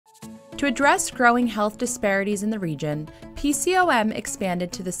To address growing health disparities in the region, PCOM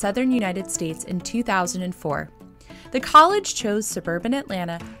expanded to the southern United States in 2004. The college chose suburban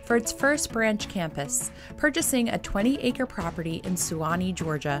Atlanta for its first branch campus, purchasing a 20-acre property in Suwanee,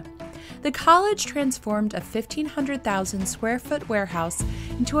 Georgia. The college transformed a 1,500,000 square foot warehouse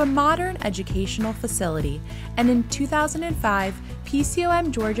into a modern educational facility, and in 2005, PCOM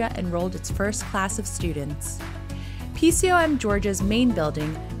Georgia enrolled its first class of students. PCOM Georgia's main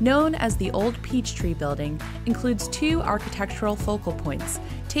building, known as the Old Peachtree Building, includes two architectural focal points,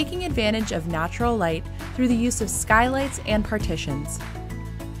 taking advantage of natural light through the use of skylights and partitions.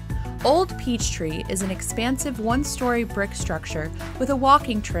 Old Peachtree is an expansive one-story brick structure with a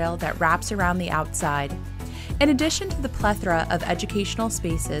walking trail that wraps around the outside. In addition to the plethora of educational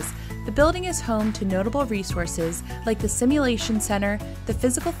spaces, the building is home to notable resources like the Simulation Center, the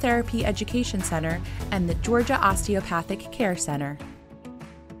Physical Therapy Education Center, and the Georgia Osteopathic Care Center.